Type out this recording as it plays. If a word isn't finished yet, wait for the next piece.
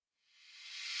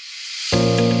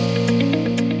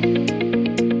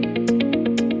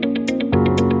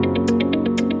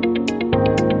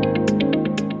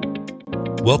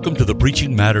Welcome to the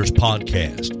Preaching Matters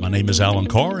podcast. My name is Alan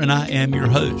Carr, and I am your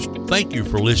host. Thank you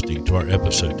for listening to our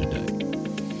episode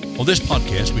today. On this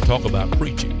podcast, we talk about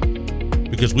preaching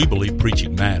because we believe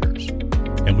preaching matters,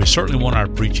 and we certainly want our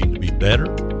preaching to be better.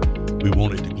 We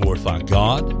want it to glorify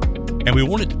God, and we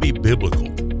want it to be biblical.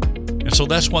 And so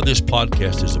that's what this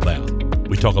podcast is about.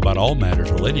 We talk about all matters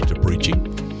related to preaching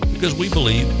because we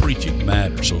believe preaching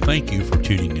matters. So thank you for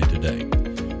tuning in today.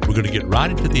 We're going to get right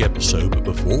into the episode, but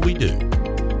before we do,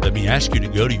 let me ask you to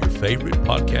go to your favorite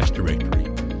podcast directory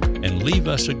and leave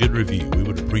us a good review. We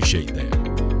would appreciate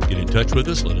that. Get in touch with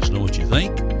us. Let us know what you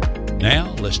think.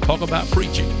 Now, let's talk about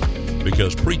preaching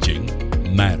because preaching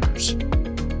matters.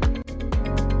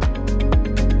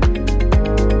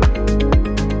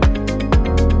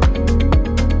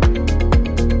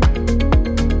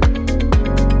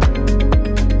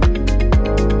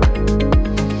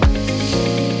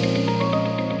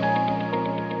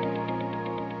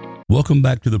 Welcome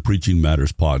back to the Preaching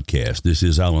Matters podcast. This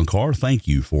is Alan Carr. Thank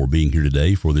you for being here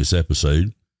today for this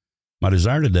episode. My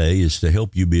desire today is to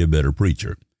help you be a better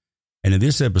preacher. And in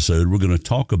this episode, we're going to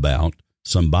talk about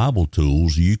some Bible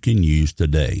tools you can use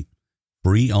today.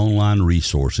 Free online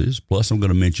resources, plus I'm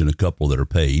going to mention a couple that are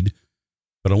paid.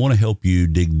 But I want to help you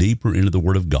dig deeper into the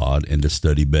Word of God and to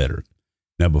study better.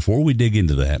 Now, before we dig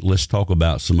into that, let's talk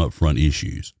about some upfront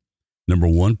issues. Number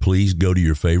one, please go to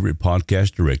your favorite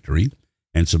podcast directory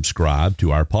and subscribe to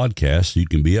our podcast so you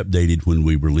can be updated when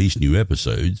we release new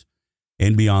episodes.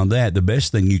 And beyond that, the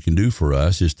best thing you can do for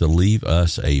us is to leave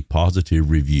us a positive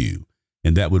review,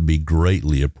 and that would be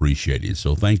greatly appreciated.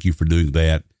 So thank you for doing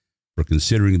that, for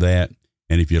considering that.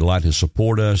 And if you'd like to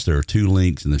support us, there are 2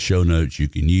 links in the show notes you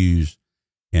can use.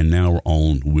 And now we're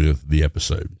on with the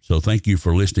episode. So thank you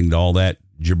for listening to all that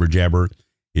jibber jabber.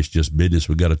 It's just business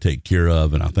we got to take care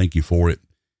of, and I thank you for it.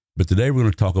 But today we're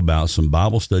going to talk about some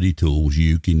Bible study tools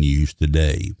you can use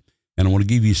today. And I want to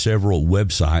give you several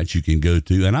websites you can go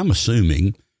to. And I'm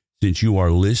assuming, since you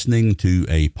are listening to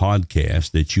a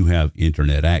podcast, that you have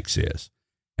internet access.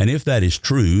 And if that is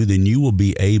true, then you will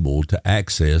be able to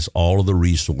access all of the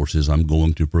resources I'm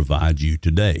going to provide you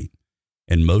today.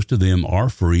 And most of them are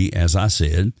free, as I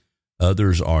said.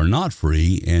 Others are not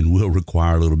free and will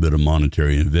require a little bit of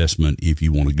monetary investment if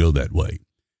you want to go that way.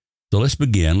 So let's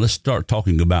begin. Let's start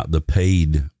talking about the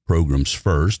paid programs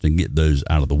first and get those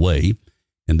out of the way.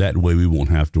 And that way we won't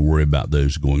have to worry about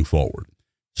those going forward.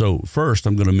 So first,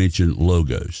 I'm going to mention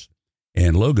Logos.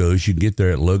 And Logos, you can get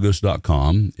there at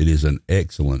logos.com. It is an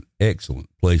excellent, excellent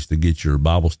place to get your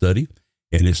Bible study.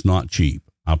 And it's not cheap.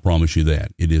 I promise you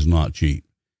that. It is not cheap.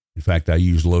 In fact, I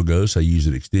use Logos. I use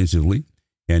it extensively.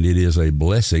 And it is a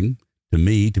blessing to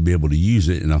me to be able to use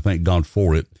it. And I thank God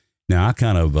for it. Now, I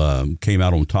kind of came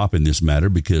out on top in this matter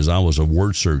because I was a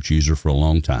word search user for a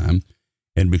long time.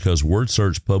 And because word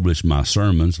search published my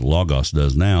sermons, Logos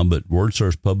does now, but word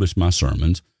search published my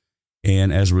sermons.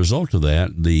 And as a result of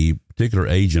that, the particular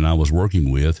agent I was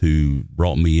working with who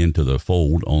brought me into the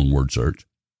fold on word search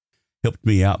helped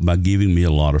me out by giving me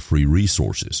a lot of free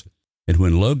resources. And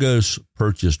when Logos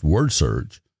purchased word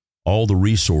search, all the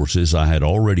resources I had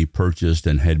already purchased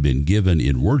and had been given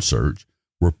in word search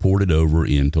were ported over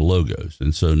into Logos.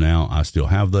 And so now I still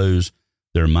have those.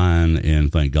 They're mine,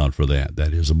 and thank God for that.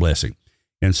 That is a blessing.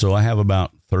 And so I have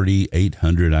about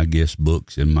 3,800, I guess,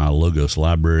 books in my Logos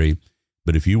library.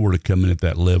 But if you were to come in at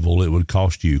that level, it would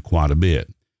cost you quite a bit.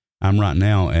 I'm right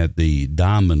now at the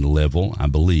diamond level, I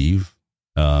believe,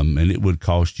 and it would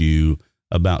cost you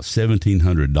about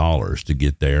 $1,700 to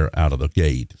get there out of the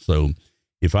gate. So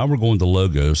if I were going to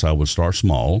Logos, I would start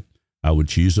small. I would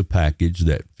choose a package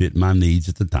that fit my needs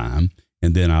at the time,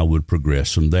 and then I would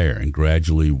progress from there and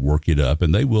gradually work it up.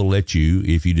 And they will let you,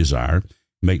 if you desire,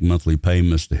 make monthly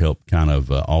payments to help kind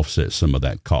of offset some of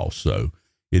that cost. So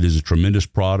it is a tremendous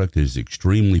product. It is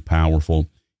extremely powerful.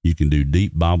 You can do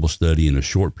deep Bible study in a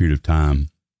short period of time.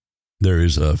 There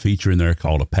is a feature in there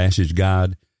called a passage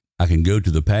guide. I can go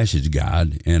to the passage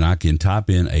guide and I can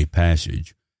type in a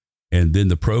passage, and then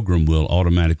the program will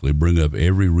automatically bring up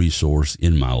every resource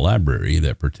in my library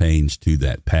that pertains to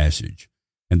that passage.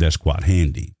 And that's quite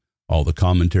handy. All the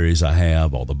commentaries I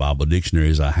have, all the Bible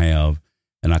dictionaries I have,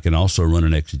 and I can also run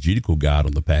an exegetical guide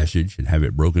on the passage and have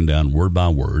it broken down word by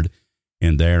word.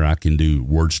 And there I can do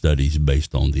word studies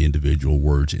based on the individual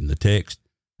words in the text.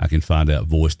 I can find out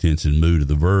voice, tense, and mood of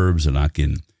the verbs, and I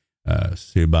can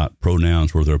see about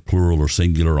pronouns, whether they're plural or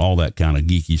singular, all that kind of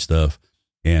geeky stuff.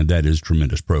 And that is a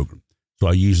tremendous program. So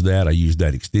I use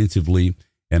that extensively,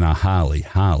 and I highly,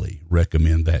 highly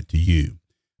recommend that to you.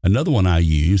 Another one I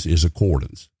use is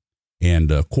Accordance.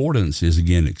 And Accordance is,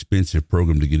 again, an expensive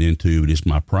program to get into, but it's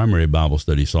my primary Bible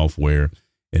study software.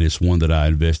 and it's one that I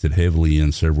invested heavily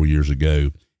in several years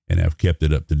ago and have kept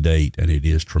it up to date, and it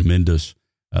is tremendous.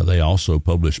 They also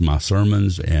publish my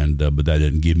sermons, but that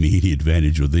doesn't give me any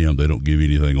advantage with them. They don't give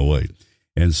anything away.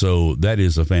 And so that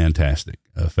is a fantastic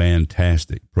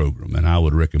program, and I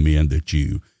would recommend that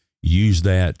you use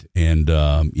that, and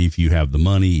if you have the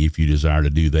money, if you desire to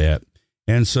do that.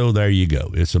 And so there you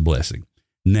go. It's a blessing.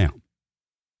 Now,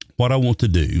 what I want to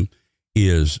do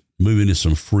is move into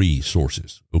some free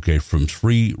sources, okay, from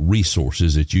free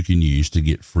resources that you can use to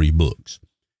get free books.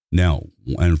 Now,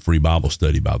 and free Bible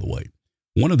study, by the way.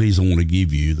 One of these I want to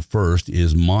give you, the first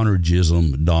is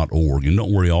monergism.org. And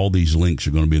don't worry, all these links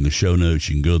are going to be in the show notes.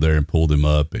 You can go there and pull them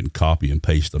up and copy and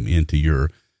paste them into your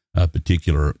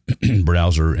particular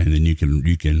browser, and then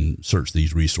you can search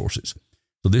these resources.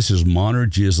 So this is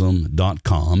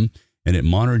monergism.com, and at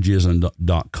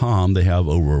monergism.com, they have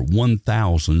over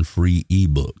 1,000 free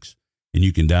ebooks. And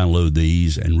you can download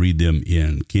these and read them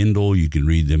in Kindle. You can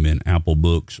read them in Apple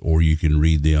Books, or you can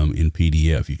read them in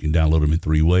PDF. You can download them in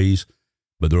 3 ways.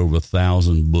 But there are over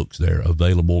 1,000 books there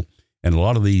available, and a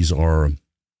lot of these are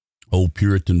old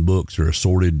Puritan books. They're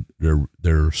sorted.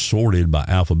 They're sorted by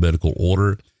alphabetical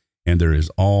order, and there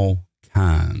is all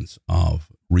kinds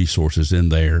of resources in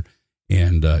there,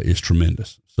 and it's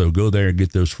tremendous. So go there,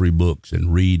 get those free books,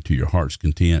 and read to your heart's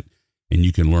content, and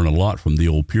you can learn a lot from the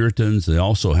old Puritans. They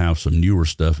also have some newer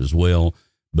stuff as well,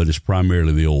 but it's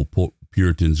primarily the old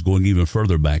Puritans. Going even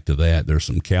further back to that, there's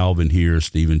some Calvin here,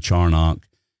 Stephen Charnock,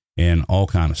 and all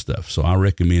kind of stuff. So I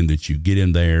recommend that you get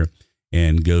in there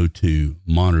and go to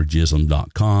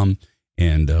monergism.com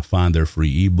and find their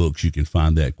free ebooks. You can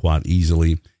find that quite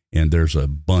easily, and there's a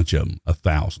bunch of them,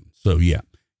 1,000. So yeah,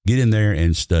 get in there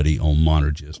and study on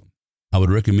monergism. I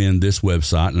would recommend this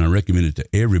website, and I recommend it to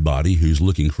everybody who's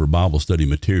looking for Bible study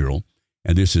material,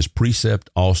 and this is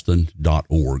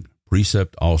preceptaustin.org,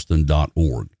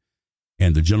 preceptaustin.org.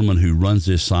 And the gentleman who runs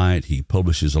this site, he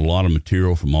publishes a lot of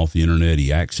material from off the internet.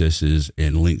 He accesses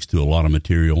and links to a lot of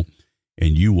material,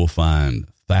 and you will find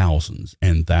thousands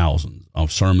and thousands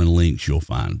of sermon links. You'll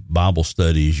find Bible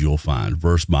studies. You'll find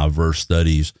verse-by-verse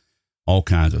studies, all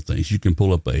kinds of things. You can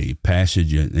pull up a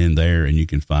passage in there, and you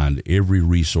can find every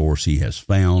resource he has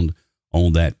found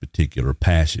on that particular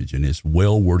passage, and it's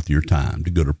well worth your time to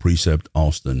go to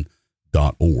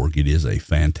preceptaustin.org. It is a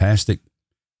fantastic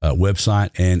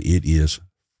website, and it is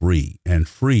free. And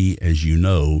free, as you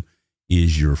know,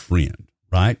 is your friend,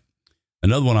 right?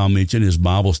 Another one I'll mention is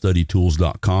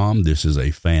BibleStudyTools.com. This is a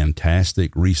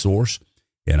fantastic resource,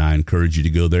 and I encourage you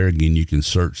to go there. Again, you can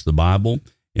search the Bible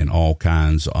in all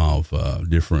kinds of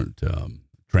different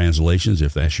translations,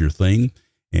 if that's your thing,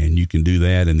 and you can do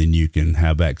that, and then you can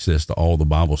have access to all the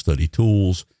Bible study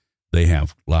tools. They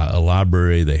have a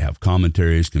library, they have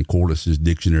commentaries, concordances,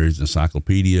 dictionaries,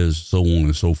 encyclopedias, so on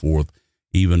and so forth,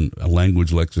 even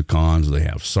language lexicons. They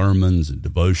have sermons and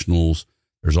devotionals.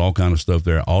 There's all kind of stuff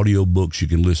there, audio books you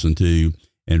can listen to,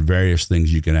 and various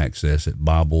things you can access at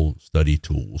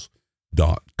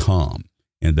BibleStudyTools.com.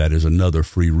 And that is another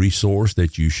free resource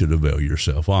that you should avail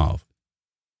yourself of.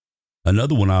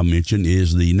 Another one I'll mention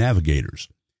is the Navigators.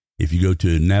 If you go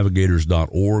to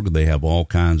navigators.org, they have all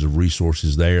kinds of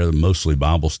resources there, mostly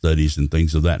Bible studies and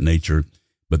things of that nature,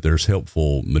 but there's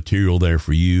helpful material there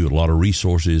for you, a lot of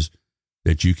resources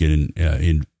that you can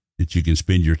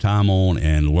spend your time on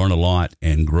and learn a lot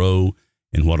and grow,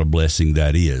 and what a blessing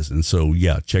that is. And so,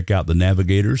 yeah, check out the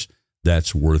Navigators.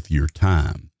 That's worth your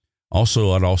time.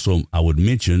 Also, I would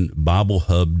mention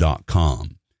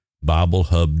BibleHub.com.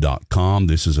 BibleHub.com.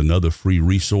 This is another free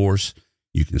resource.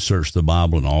 You can search the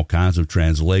Bible in all kinds of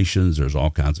translations. There's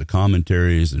all kinds of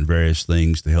commentaries and various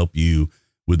things to help you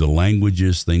with the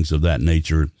languages, things of that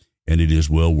nature, and it is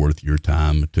well worth your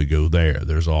time to go there.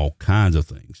 There's all kinds of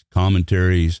things,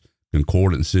 commentaries,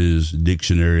 concordances,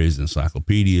 dictionaries,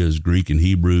 encyclopedias, Greek and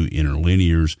Hebrew,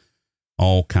 interlinears,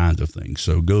 all kinds of things.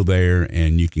 So go there,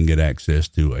 and you can get access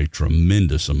to a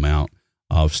tremendous amount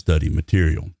of study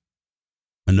material.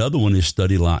 Another one is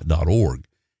studylight.org.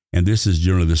 And this is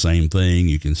generally the same thing.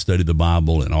 You can study the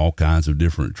Bible in all kinds of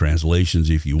different translations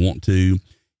if you want to.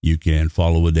 You can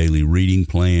follow a daily reading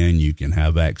plan. You can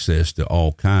have access to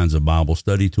all kinds of Bible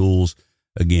study tools.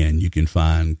 Again, you can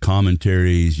find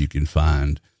commentaries. You can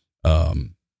find,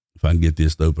 if I can get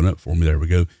this to open up for me, there we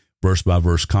go,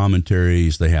 verse-by-verse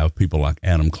commentaries. They have people like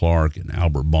Adam Clark and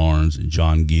Albert Barnes and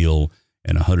John Gill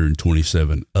and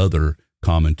 127 other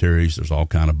commentaries. There's all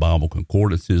kinds of Bible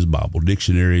concordances, Bible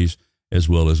dictionaries, as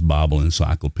well as Bible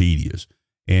encyclopedias.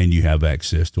 And you have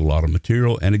access to a lot of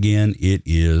material. And again, it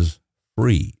is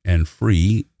free, and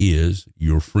free is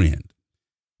your friend.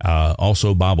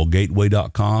 Also,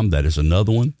 BibleGateway.com, that is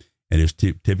another one. and it's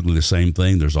typically the same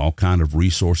thing. There's all kind of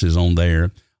resources on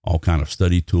there. All kind of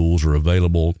study tools are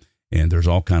available, and there's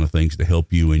all kind of things to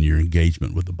help you in your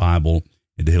engagement with the Bible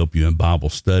and to help you in Bible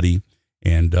study.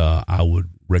 And I would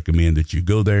recommend that you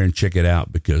go there and check it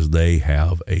out because they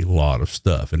have a lot of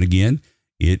stuff. And again,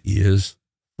 it is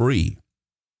free.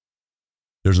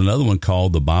 There's another one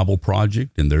called the Bible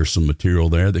Project, and there's some material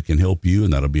there that can help you,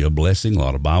 and that'll be a blessing. A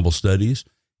lot of Bible studies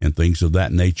and things of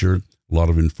that nature, a lot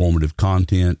of informative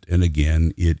content, and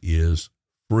again, it is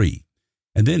free.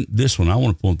 And then this one, I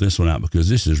want to point this one out because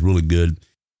this is really good.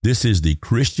 This is the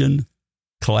Christian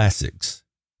Classics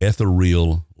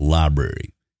Ethereal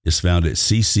Library. It's found at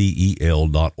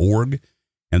ccel.org,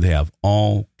 and they have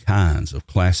all kinds of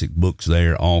classic books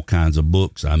there, all kinds of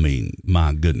books. I mean,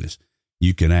 my goodness,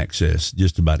 you can access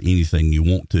just about anything you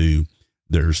want to.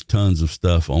 There's tons of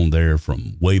stuff on there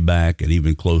from way back and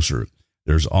even closer.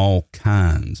 There's all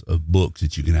kinds of books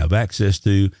that you can have access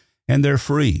to, and they're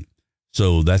free.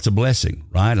 So that's a blessing,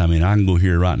 right? I mean, I can go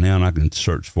here right now and I can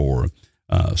search for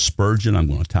Spurgeon. I'm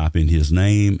going to type in his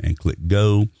name and click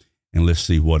go, and let's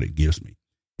see what it gives me.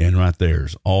 And right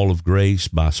there's All of Grace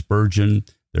by Spurgeon.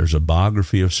 There's a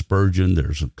biography of Spurgeon.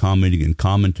 There's a commenting and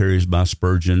commentaries by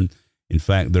Spurgeon. In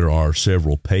fact, there are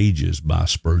several pages by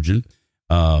Spurgeon.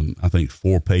 I think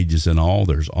 4 pages in all.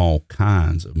 There's all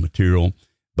kinds of material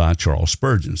by Charles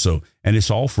Spurgeon. So, and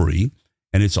it's all free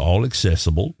and it's all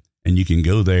accessible, and you can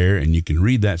go there and you can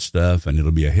read that stuff, and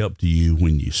it'll be a help to you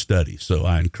when you study. So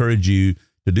I encourage you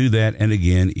to do that. And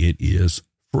again, it is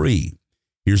free.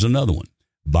 Here's another one,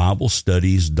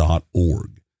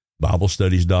 BibleStudies.org.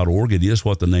 BibleStudies.org. It is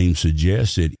what the name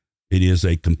suggests. It is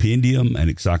a compendium, an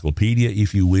encyclopedia,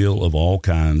 if you will, of all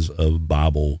kinds of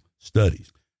Bible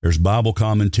studies. There's Bible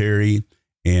commentary,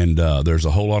 and there's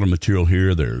a whole lot of material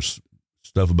here. There's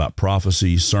stuff about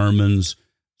prophecy, sermons,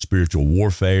 spiritual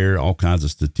warfare, all kinds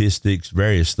of statistics,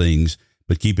 various things.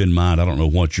 But keep in mind, I don't know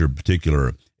what your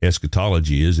particular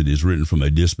eschatology is. It is written from a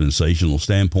dispensational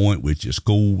standpoint, which is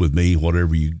cool with me.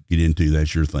 Whatever you get into,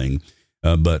 that's your thing.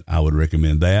 But I would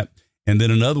recommend that. And then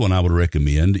another one I would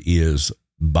recommend is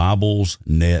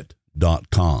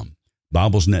BiblesNet.com.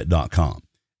 BiblesNet.com.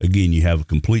 Again, you have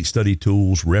complete study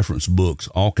tools, reference books,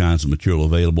 all kinds of material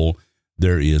available.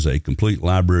 There is a complete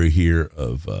library here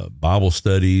of Bible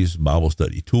studies, Bible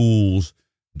study tools,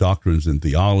 doctrines and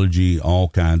theology, all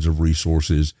kinds of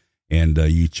resources. And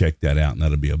you check that out, and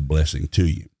that'll be a blessing to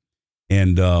you.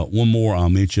 And one more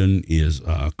I'll mention is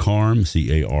CARM,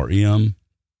 C-A-R-M.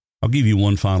 I'll give you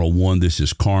one final one. This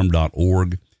is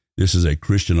carm.org. This is a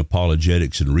Christian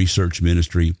apologetics and research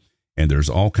ministry, and there's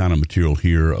all kind of material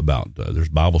here about, there's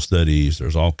Bible studies,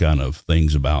 there's all kind of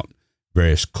things about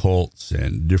various cults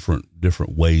and different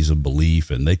ways of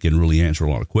belief, and they can really answer a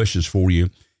lot of questions for you,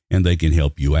 and they can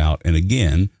help you out. And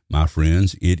again, my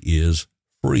friends, it is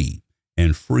free,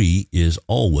 and free is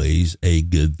always a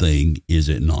good thing, is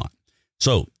it not?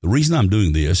 So the reason I'm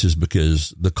doing this is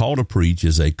because the call to preach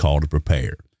is a call to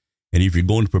prepare. And if you're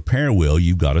going to prepare well,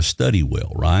 you've got to study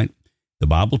well, right? The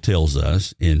Bible tells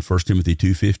us in 1 Timothy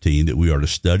 2:15 that we are to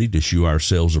study to shew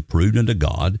ourselves approved unto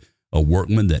God, a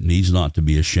workman that needs not to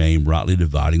be ashamed, rightly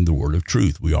dividing the word of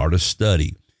truth. We are to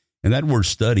study. And that word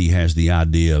study has the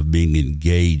idea of being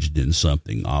engaged in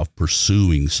something, of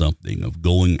pursuing something, of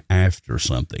going after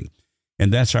something.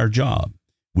 And that's our job.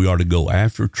 We are to go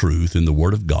after truth in the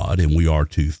Word of God, and we are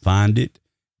to find it,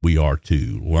 we are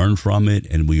to learn from it,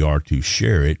 and we are to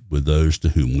share it with those to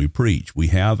whom we preach. We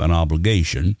have an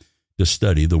obligation to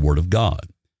study the Word of God.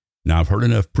 Now, I've heard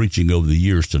enough preaching over the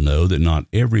years to know that not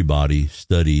everybody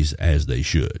studies as they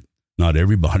should. Not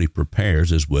everybody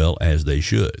prepares as well as they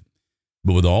should.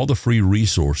 But with all the free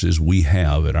resources we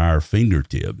have at our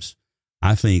fingertips,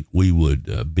 I think we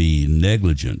would be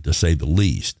negligent, to say the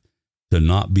least, to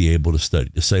not be able to study,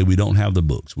 to say we don't have the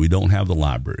books, we don't have the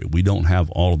library, we don't have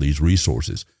all of these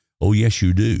resources. Oh, yes,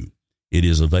 you do. It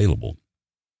is available.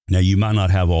 Now, you might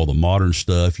not have all the modern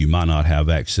stuff. You might not have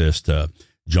access to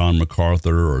John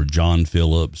MacArthur or John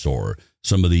Phillips or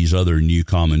some of these other new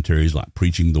commentaries like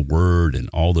Preaching the Word and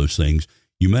all those things.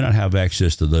 You may not have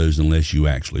access to those unless you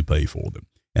actually pay for them.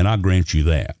 And I grant you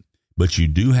that. But you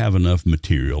do have enough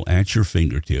material at your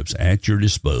fingertips, at your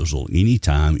disposal,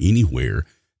 anytime, anywhere,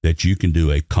 that you can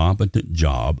do a competent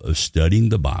job of studying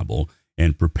the Bible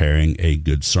and preparing a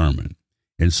good sermon.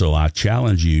 And so I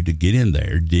challenge you to get in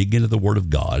there, dig into the Word of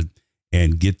God,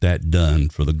 and get that done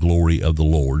for the glory of the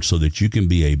Lord so that you can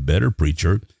be a better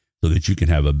preacher, so that you can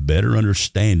have a better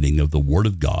understanding of the Word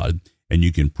of God, and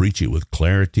you can preach it with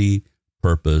clarity,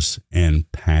 purpose,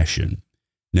 and passion.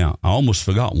 Now, I almost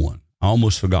forgot one.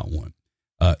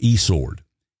 eSword.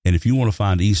 And if you want to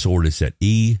find eSword, it's at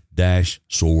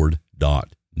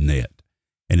e-sword.net.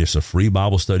 And it's a free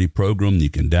Bible study program. You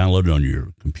can download it on your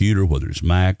computer, whether it's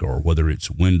Mac or whether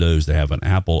it's Windows. They have an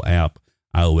Apple app,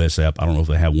 iOS app. I don't know if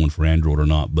they have one for Android or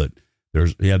not, but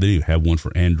they do have one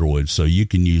for Android. So you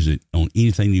can use it on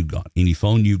anything you've got, any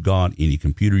phone you've got, any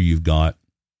computer you've got,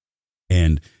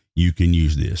 and you can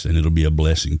use this, and it'll be a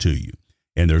blessing to you.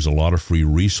 And there's a lot of free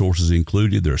resources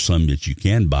included. There are some that you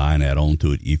can buy and add on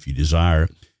to it if you desire,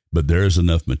 but there is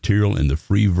enough material in the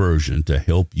free version to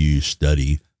help you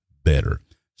study better.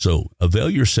 So avail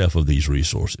yourself of these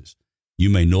resources. You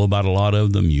may know about a lot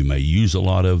of them. You may use a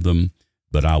lot of them,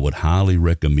 but I would highly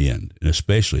recommend, and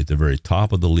especially at the very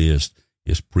top of the list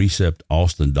is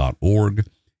preceptaustin.org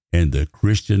and the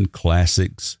Christian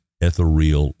Classics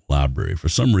Ethereal Library. For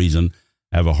some reason,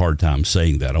 I have a hard time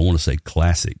saying that. I want to say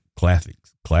classic,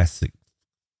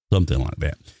 something like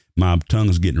that. My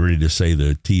tongue's getting ready to say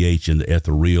the TH in the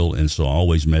ethereal, and so I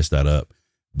always mess that up.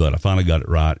 But I finally got it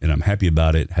right, and I'm happy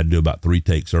about it. Had to do about 3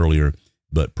 takes earlier,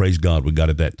 but praise God we got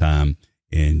it that time,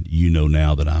 and you know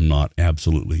now that I'm not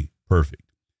absolutely perfect.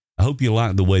 I hope you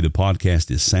like the way the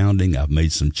podcast is sounding. I've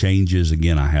made some changes.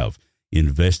 Again, I have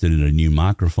invested in a new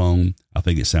microphone. I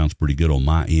think it sounds pretty good on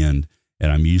my end, and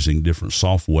I'm using different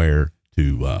software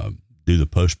to do the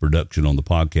post-production on the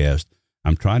podcast.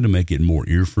 I'm trying to make it more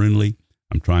ear-friendly.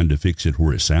 I'm trying to fix it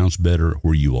where it sounds better,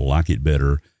 where you will like it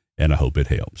better, and I hope it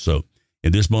helps. So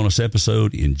in this bonus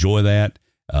episode, enjoy that.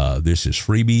 This is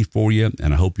freebie for you,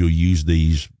 and I hope you'll use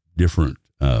these different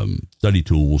study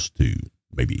tools to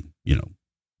maybe,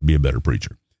 be a better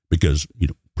preacher, because,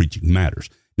 preaching matters.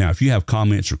 Now, if you have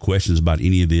comments or questions about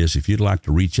any of this, if you'd like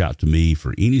to reach out to me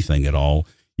for anything at all,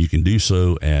 you can do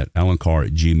so at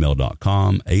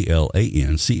alancarr@gmail.com,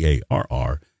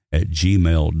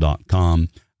 ALANCARR@gmail.com.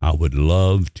 I would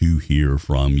love to hear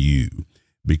from you,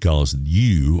 because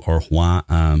you are why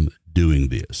I'm doing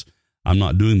this. I'm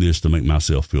not doing this to make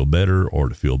myself feel better or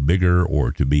to feel bigger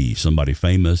or to be somebody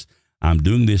famous. I'm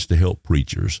doing this to help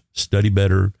preachers study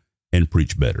better and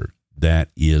preach better. That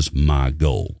is my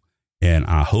goal, and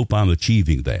I hope I'm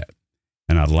achieving that.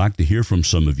 And I'd like to hear from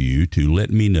some of you to let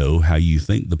me know how you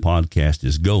think the podcast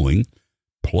is going.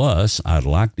 Plus, I'd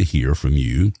like to hear from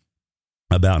you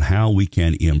about how we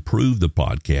can improve the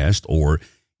podcast, or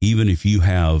even if you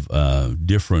have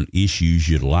different issues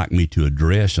you'd like me to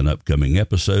address in upcoming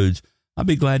episodes, I'd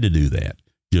be glad to do that.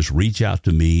 Just reach out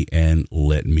to me and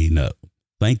let me know.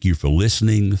 Thank you for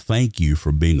listening. Thank you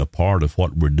for being a part of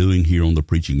what we're doing here on the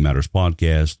Preaching Matters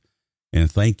podcast. And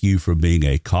thank you for being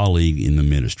a colleague in the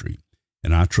ministry.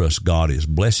 And I trust God is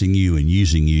blessing you and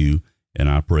using you, and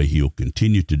I pray He'll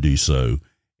continue to do so,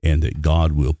 and that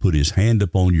God will put His hand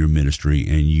upon your ministry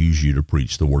and use you to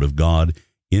preach the Word of God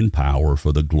in power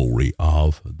for the glory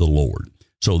of the Lord.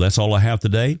 So that's all I have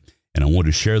today, and I want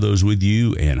to share those with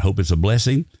you and hope it's a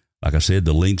blessing. Like I said,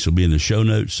 the links will be in the show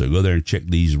notes, so go there and check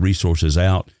these resources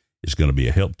out. It's going to be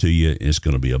a help to you, and it's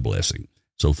going to be a blessing.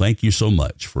 So thank you so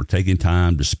much for taking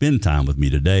time to spend time with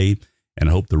me today, and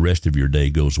I hope the rest of your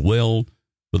day goes well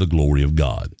for the glory of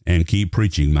God. And keep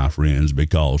preaching, my friends,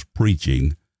 because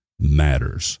preaching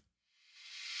matters.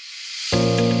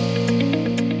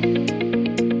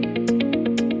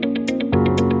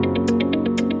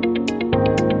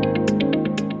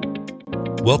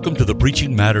 Welcome to the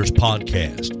Preaching Matters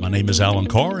podcast. My name is Alan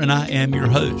Carr, and I am your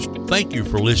host. Thank you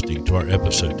for listening to our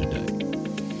episode today.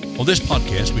 On this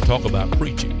podcast, we talk about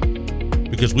preaching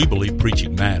because we believe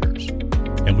preaching matters,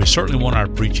 and we certainly want our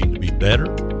preaching to be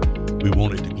better. We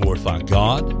want it to glorify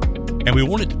God, and we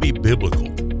want it to be biblical.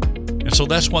 And so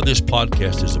that's what this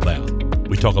podcast is about.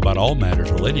 We talk about all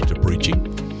matters related to preaching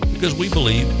because we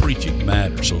believe preaching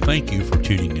matters. So thank you for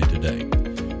tuning in today.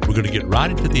 We're going to get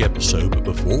right into the episode, but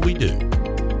before we do,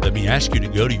 let me ask you to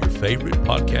go to your favorite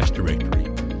podcast directory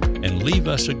and leave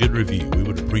us a good review. We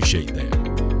would appreciate that.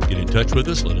 Get in touch with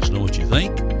us. Let us know what you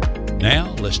think.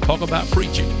 Now, let's talk about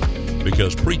preaching,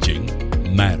 because preaching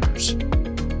matters.